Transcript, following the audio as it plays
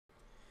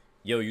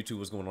Yo, YouTube,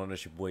 what's going on?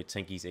 It's your boy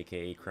Tankies,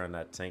 aka Crown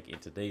Not Tank. In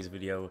today's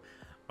video,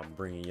 I'm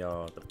bringing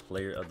y'all the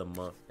player of the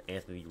month,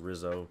 Anthony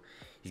Rizzo.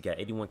 He's got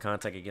 81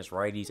 contact against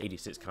righties,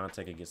 86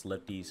 contact against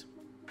lefties,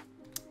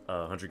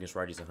 100 against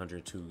righties,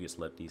 102 against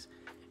lefties.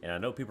 And I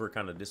know people are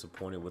kind of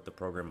disappointed with the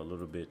program a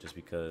little bit just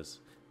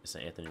because it's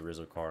an Anthony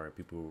Rizzo card and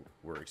people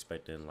were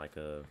expecting like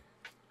a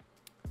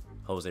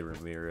Jose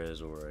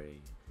Ramirez or a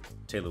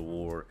Taylor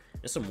Ward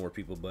and some more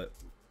people, but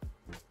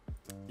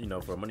you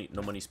know, for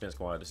no money spent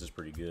squad, this is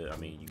pretty good. I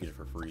mean, you get it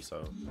for free.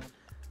 So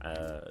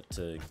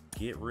to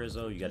get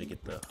Rizzo, you got to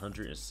get the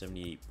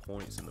 178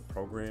 points in the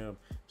program.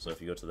 So if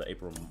you go to the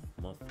April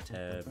month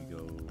tab,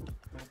 you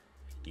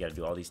got to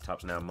do all these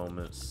tops now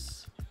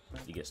moments.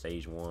 You get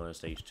stage 1,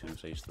 stage 2,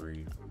 stage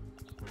 3.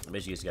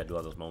 Basically, you got to do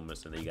all those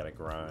moments, and then you got to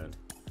grind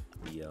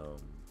the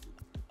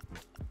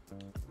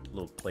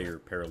little player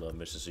parallel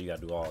missions. So you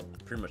got to do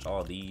pretty much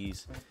all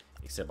these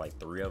except like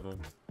 3 of them.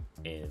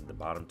 And the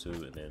bottom 2,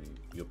 and then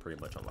you'll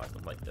pretty much unlock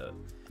them like that.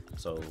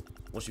 So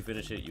once you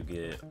finish it, you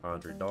get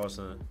Andre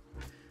Dawson,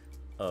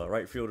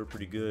 right fielder,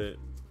 pretty good,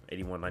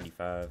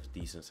 81-95,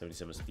 decent,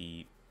 77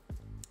 speed,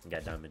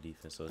 got diamond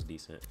defense, so it's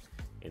decent,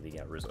 and then you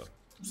got Rizzo.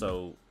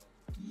 So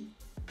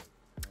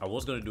I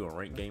was gonna do a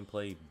ranked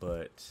gameplay,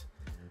 but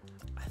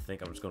I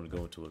think I'm just gonna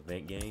go into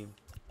event game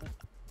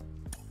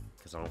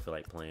because I don't feel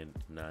like playing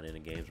 9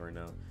 inning games right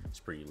now.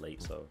 It's pretty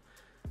late, so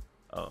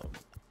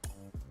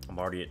I'm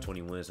already at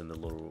 20 wins in the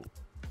little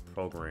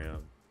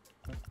program,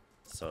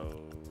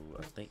 so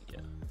I think,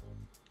 yeah,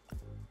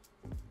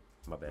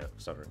 my bad,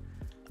 sorry.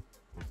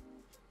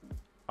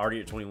 Already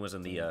at 20 wins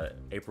in the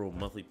April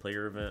monthly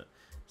player event,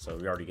 so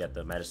we already got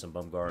the Madison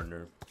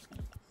Bumgarner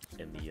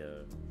and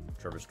the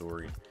Trevor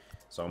Story.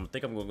 So I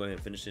think I'm gonna go ahead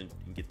and finish it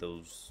and get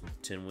those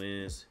 10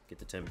 wins, get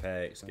the 10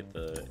 packs, get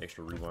the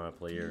extra rewind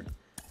player,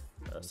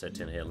 set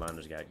 10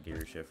 headliners, got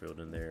Gary Sheffield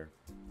in there.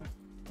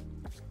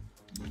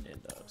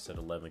 And set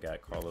 11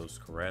 got Carlos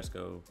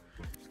Carrasco,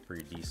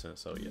 pretty decent.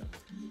 So yeah.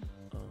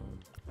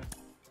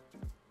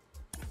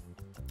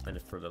 And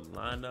for the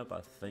lineup, I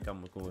think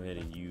I'm gonna go ahead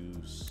and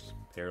use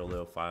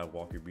parallel 5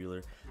 Walker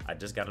Buehler. I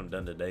just got him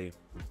done today.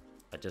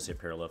 I just hit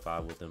parallel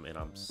 5 with him, and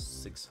I'm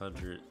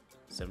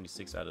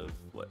 676 out of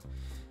what,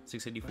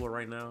 684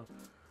 right now.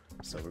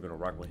 So we're gonna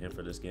rock with him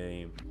for this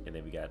game. And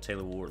then we got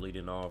Taylor Ward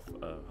leading off,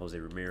 Jose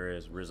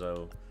Ramirez,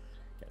 Rizzo,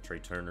 got Trey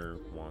Turner,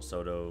 Juan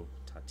Soto,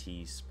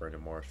 Tatis,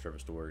 Brandon Marsh, Trevor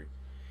Story,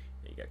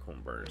 and you got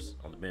Colton Burns.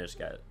 On the bench,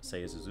 got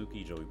Seiya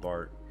Suzuki, Joey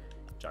Bart,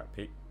 Jack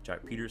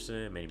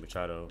Peterson, Manny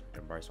Machado,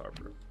 and Bryce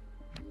Harper.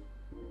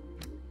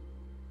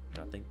 And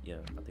I think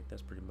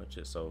that's pretty much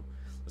it. So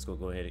let's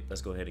go ahead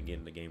and get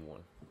into game 1.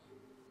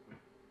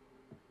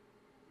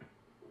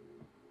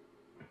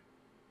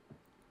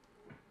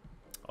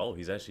 Oh,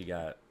 he's actually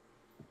got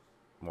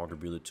Walker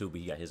Buehler too, but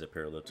he got his at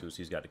parallel too. So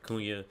he's got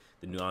Acuna,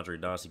 the new Andre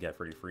Dawson, he got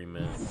Freddie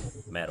Freeman,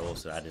 Matt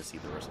Olson. I didn't see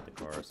the rest of the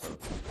cards, so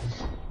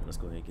let's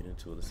go ahead and get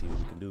into it. Let's see what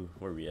we can do.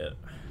 Where are we at?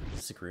 Is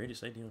this a creative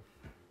stadium?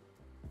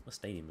 What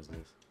stadium is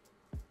this?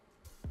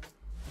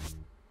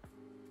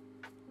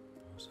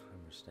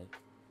 Alzheimer's State.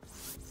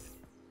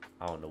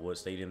 I don't know what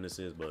stadium this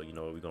is, but you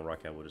know we're gonna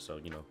rock out with it. So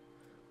you know,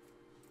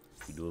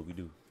 we do what we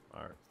do.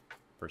 All right,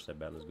 first at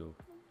bat, let's go.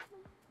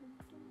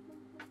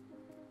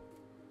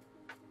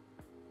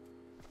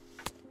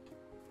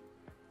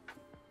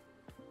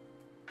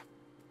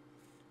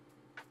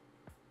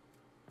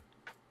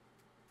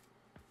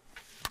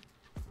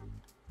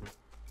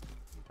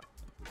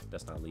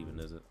 That's not leaving,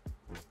 is it?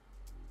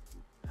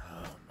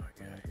 Oh my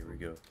God, here we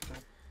go.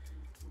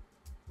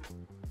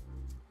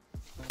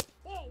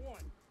 Ball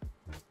 1.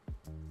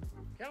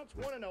 Counts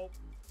 1-0.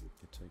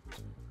 Good take,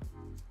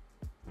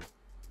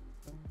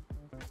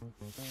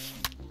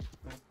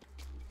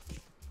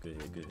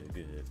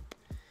 Good hit.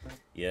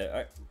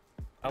 Yeah,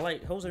 I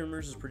like Jose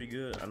Ramirez is pretty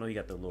good. I know he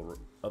got the little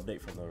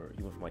update from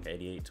he went from like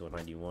 88 to a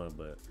 91,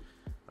 but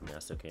I mean I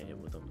still can't hit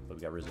with him. But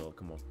we got Rizzo,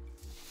 come on.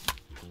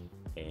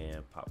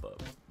 And pop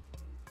up.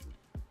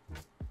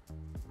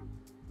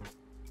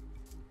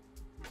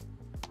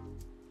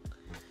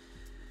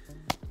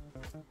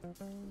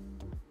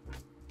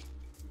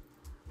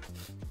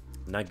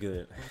 Not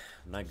good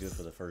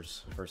for the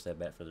first at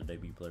bat for the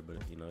debut player, but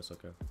you know it's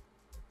okay.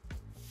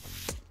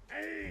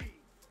 Hey!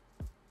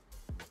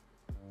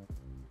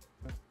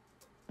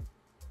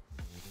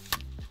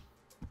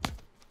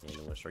 And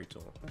it went straight to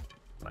him.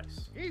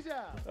 Nice. He's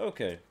out.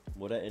 Okay.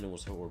 Well, that inning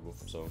was horrible,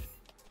 so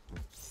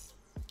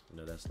you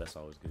know that's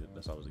always good.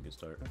 That's always a good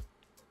start.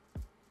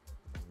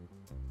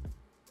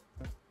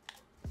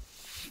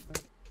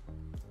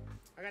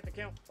 I got the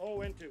count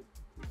 0-2.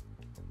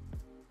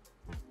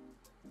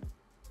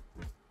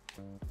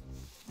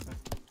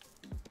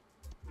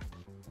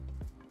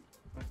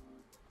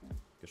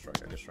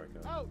 Good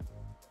strikeout. Out.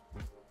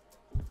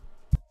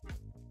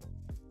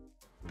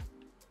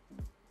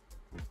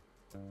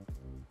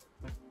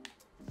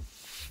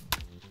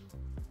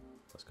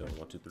 Let's go.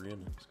 1, 2, 3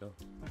 in. Let's go.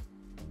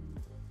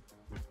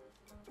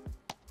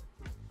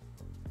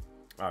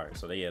 All right,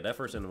 so yeah, that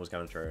first inning was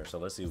kind of trash. So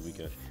let's see if we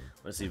can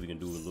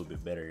do a little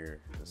bit better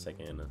here in the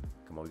second inning.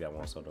 Come on, we got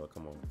one soda.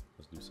 Come on,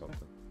 let's do something.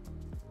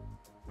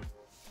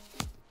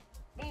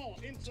 Ball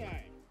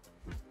inside.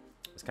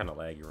 It's kind of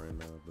laggy right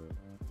now, but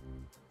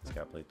just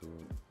gotta play through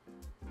it.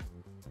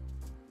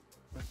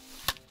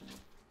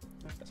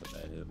 That's a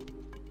bad hit.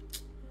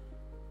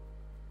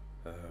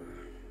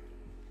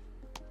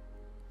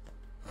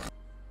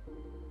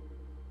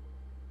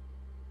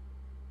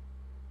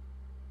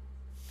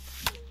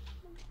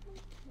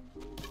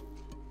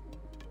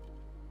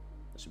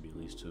 That should be at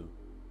least 2.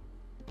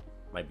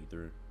 Might be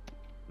 3.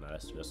 Nah,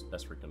 that's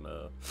freaking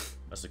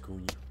that's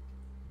Acuna.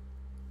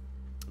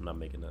 I'm not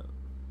making that.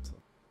 So.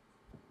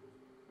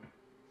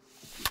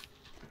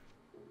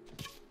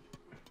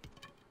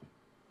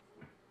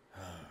 I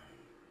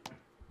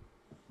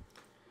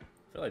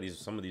feel like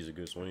some of these are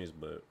good swings,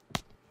 but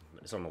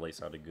it's on the late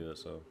side of good,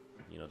 so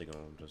you know they're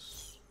gonna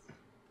just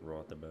roll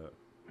out the bat.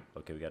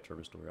 Okay, we got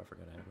Trevor Story. I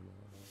forgot I had him.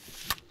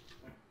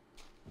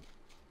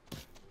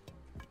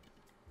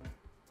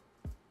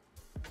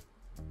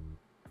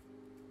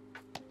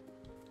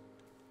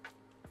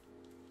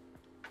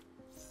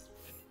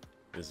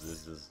 This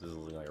is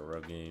looking like a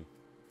rough game.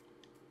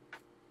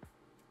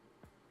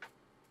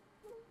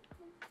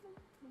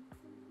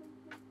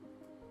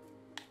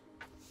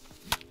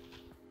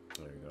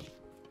 There you go.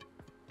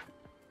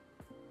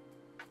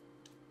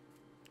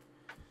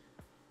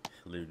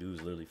 Little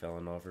dude's literally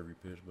falling off every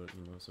pitch, but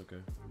you know it's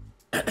okay.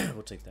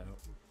 We'll take that out.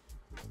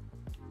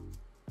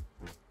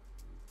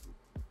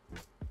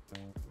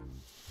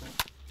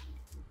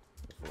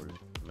 Before he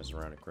messes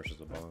around and crushes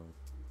the ball.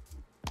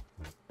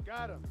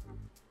 Got him.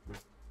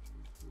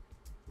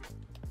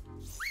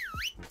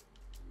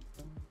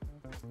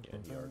 Yeah,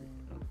 he already.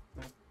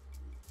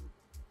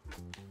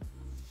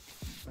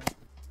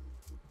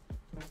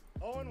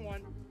 Oh and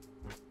 1.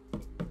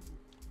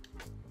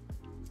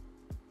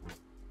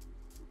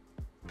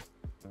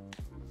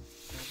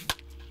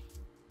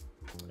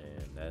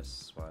 And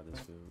that's why this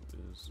field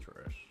is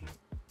trash.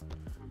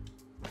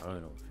 I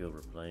don't know what field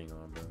we're playing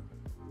on, bro.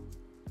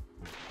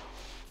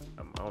 I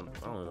don't know.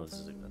 I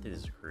think this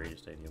is a creative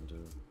stadium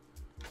too.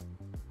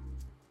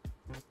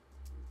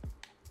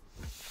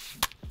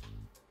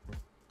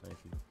 Thank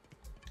you.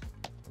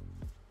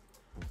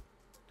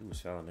 Dude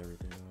was fouling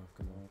everything off.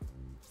 Come on.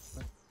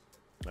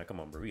 Alright, come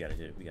on, bro. We gotta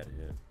hit. We gotta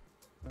hit.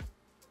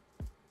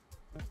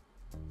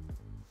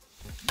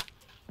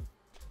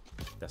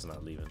 That's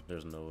not leaving.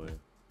 There's no way.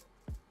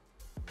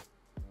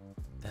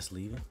 That's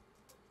leaving?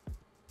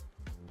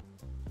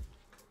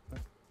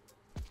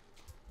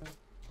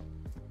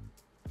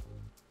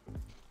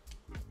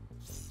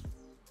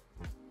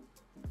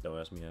 Don't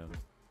ask me how.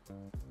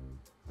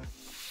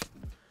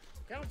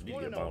 Counts You need to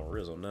 1 get a and ball 0. on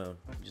Rizzo now.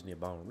 You just need a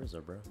ball on Rizzo,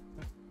 bro.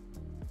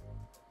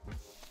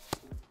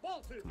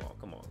 Ball 2. Come on,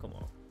 come on, come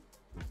on.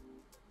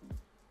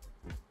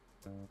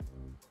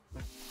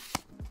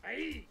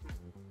 Aye.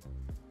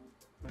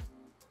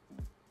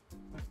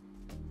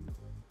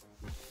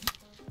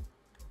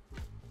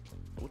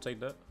 We'll take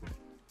that.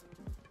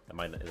 That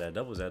might not, is that a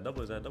double? Is that a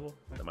double? Is that a double?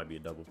 That might be a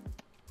double.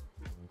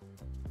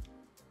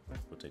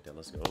 We'll take that.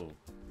 Let's go.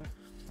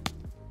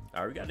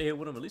 Alright, we got to hit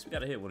with him. At least we got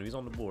to hit with him. He's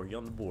on the board. He's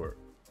on the board.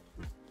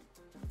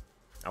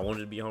 I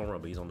wanted it to be a home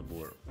run, but he's on the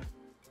board.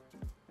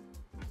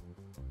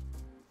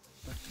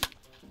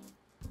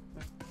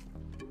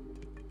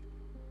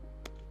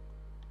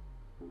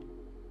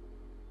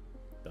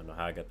 Don't know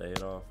how I got the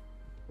hit off.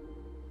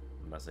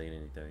 I'm not saying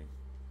anything.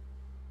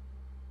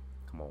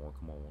 Come on, one.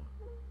 Come on,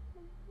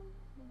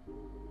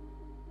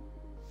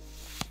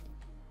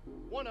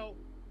 one. 1-0.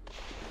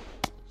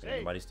 Ain't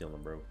nobody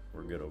stealing, bro.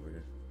 We're good over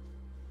here.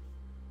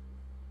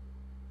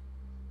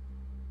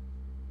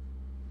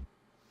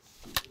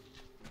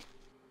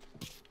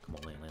 Come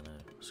on, land.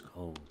 Let's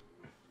go.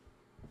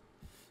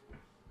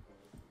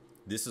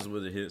 This is where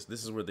the hits.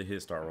 This is where the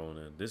hits start rolling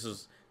in. This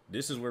is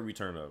where we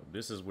turn up.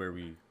 This is where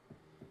we.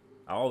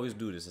 I always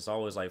do this. It's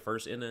always like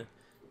first inning,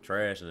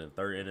 trash, and then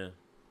third inning.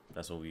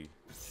 That's when we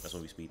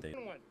speed things.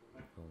 Oh,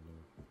 no.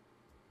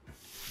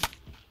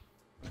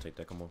 Take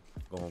that. Come on.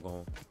 Go home. Go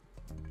home.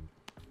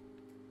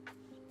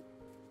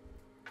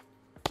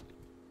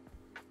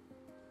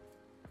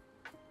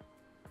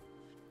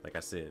 Like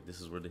I said,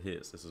 this is where the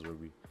hits. This is where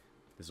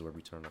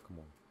we turn up. Come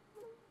on.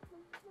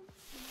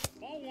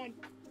 Ball 1.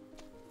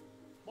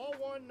 Ball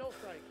 1, no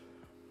strike.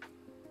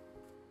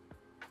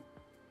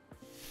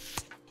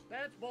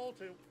 That's ball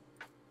 2.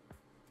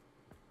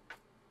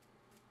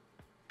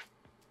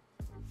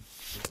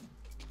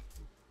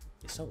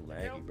 It's so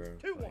laggy, bro.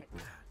 2-1. Like,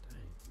 God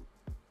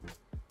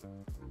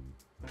dang.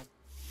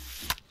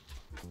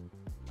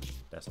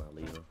 That's not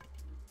legal.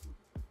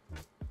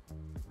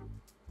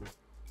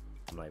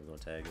 I'm not even gonna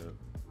tag up.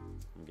 I'm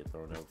gonna get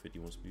thrown out with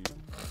 51 speed.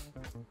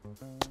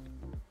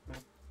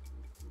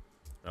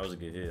 That was a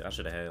good hit. I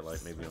should have had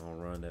like maybe a home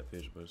run that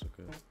pitch, but it's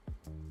okay.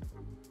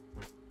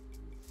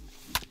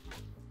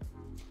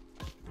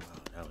 Oh,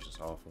 that was just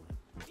awful.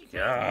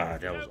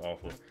 God, that was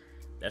awful.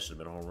 That should have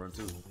been a home run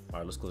too. All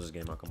right, let's close this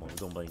game out. Come on, we're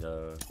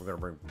gonna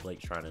bring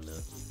Blake Shrine in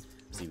there.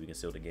 See if we can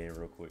seal the game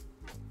real quick.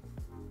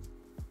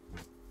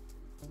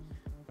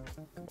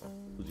 Come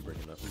on, who's he bringing?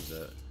 You know, who's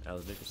that?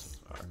 Alex Dickerson?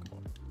 Alright, come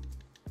on.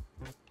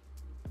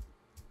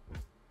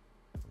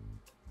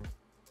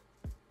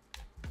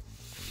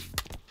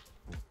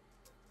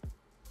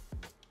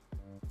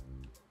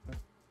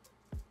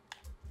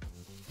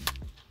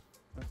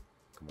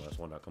 Come on, that's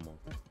one out, come on.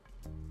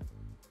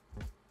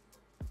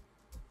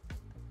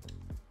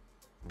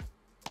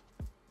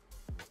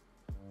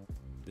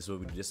 This is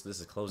what this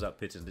is closeout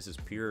pitching. This is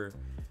pure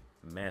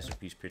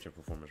masterpiece pitching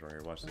performance right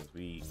here. Watch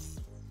this.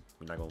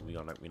 We're not gonna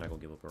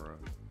give up a run.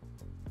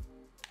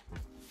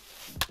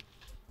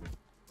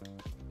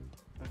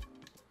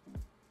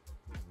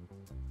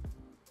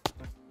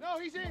 No,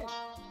 he's in.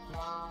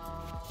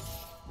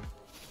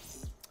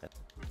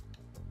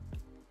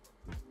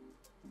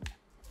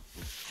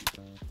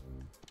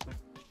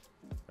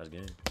 That's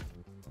game.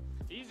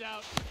 He's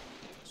out.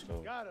 Let's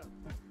go. Got him.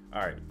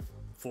 All right,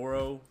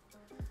 4-0.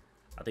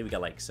 I think we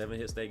got like 7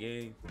 hits that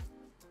game.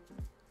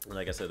 And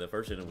like I said, the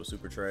first inning was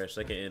super trash.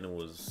 Second inning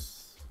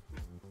was,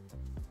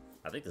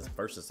 I think the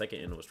first and second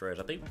inning was trash.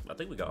 I think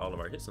we got all of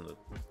our hits in the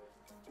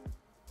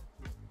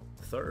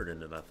third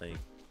inning. I think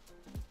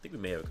we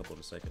may have a couple in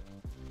the second.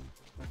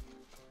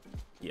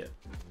 Yeah.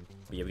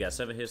 But yeah, we got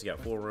 7 hits. We got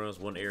 4 runs,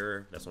 1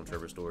 error. That's on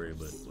Trevor's Story,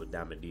 but with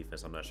diamond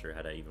defense, I'm not sure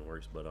how that even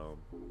works. But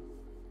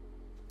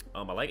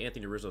I like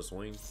Anthony Rizzo's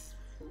swing.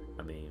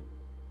 I mean,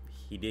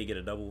 he did get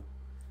a double.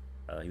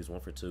 He was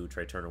 1 for 2.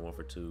 Trey Turner 1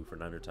 for 2.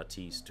 Fernando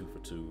Tatis 2 for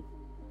 2.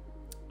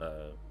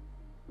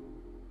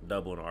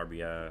 Double and an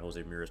RBI.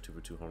 Jose Ramirez 2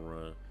 for 2 home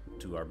run.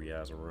 2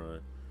 RBIs a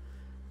run.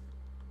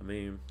 I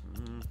mean,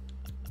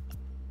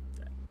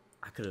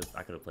 I could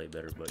have played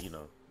better, but you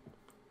know,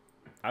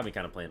 I've been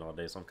kind of playing all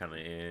day, so I'm kind of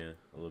in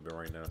a little bit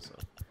right now. So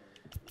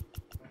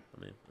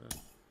I mean,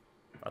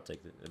 I'll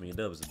take it. I mean, a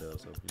dub is a dub,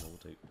 so you know,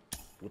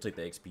 we'll take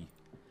the XP.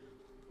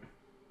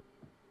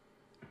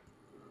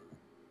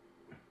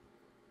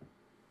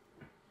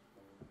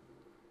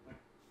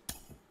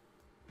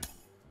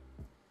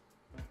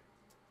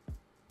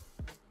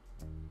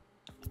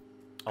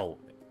 Oh.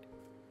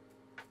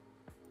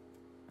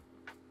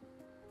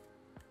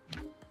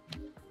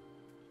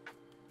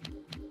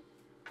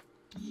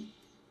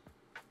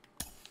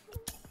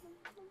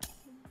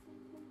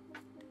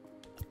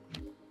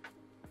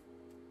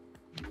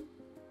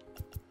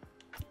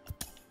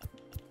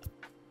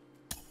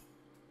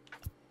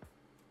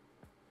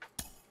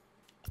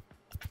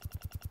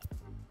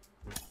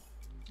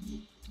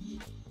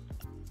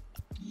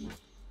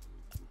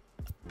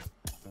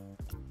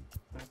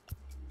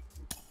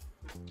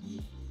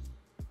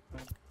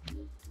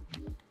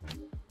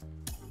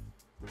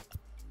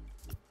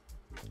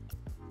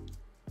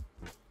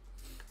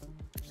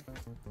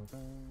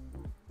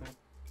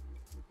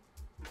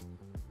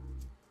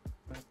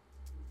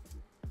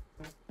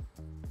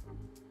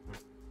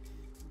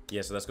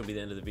 Yeah, so that's gonna be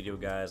the end of the video,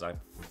 guys. Oh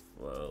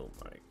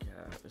my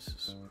god, this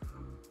is.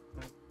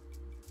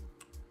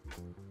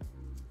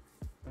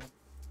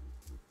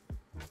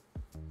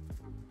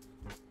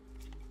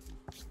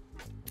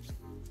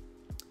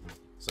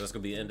 So that's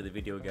gonna be the end of the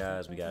video,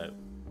 guys. We got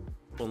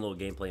one little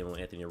gameplay on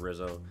Anthony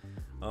Rizzo.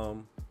 I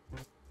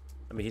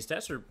mean, his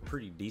stats are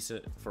pretty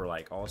decent for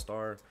like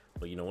All-Star,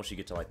 but you know, once you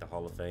get to like the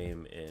Hall of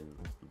Fame and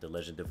the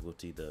Legend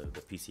difficulty, the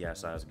PCI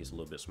size gets a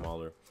little bit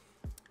smaller.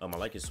 I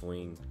like his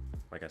swing.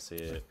 Like I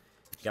said,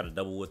 got a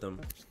double with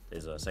him.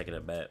 His second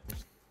at bat.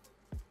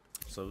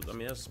 So I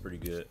mean, that's pretty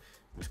good.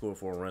 We scored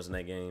 4 runs in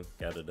that game.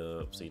 Got a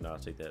dub. So you know, I'll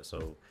take that.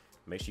 So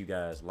make sure you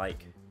guys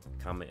like,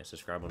 comment, and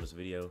subscribe on this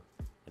video,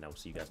 and I will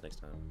see you guys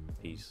next time.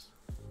 Peace.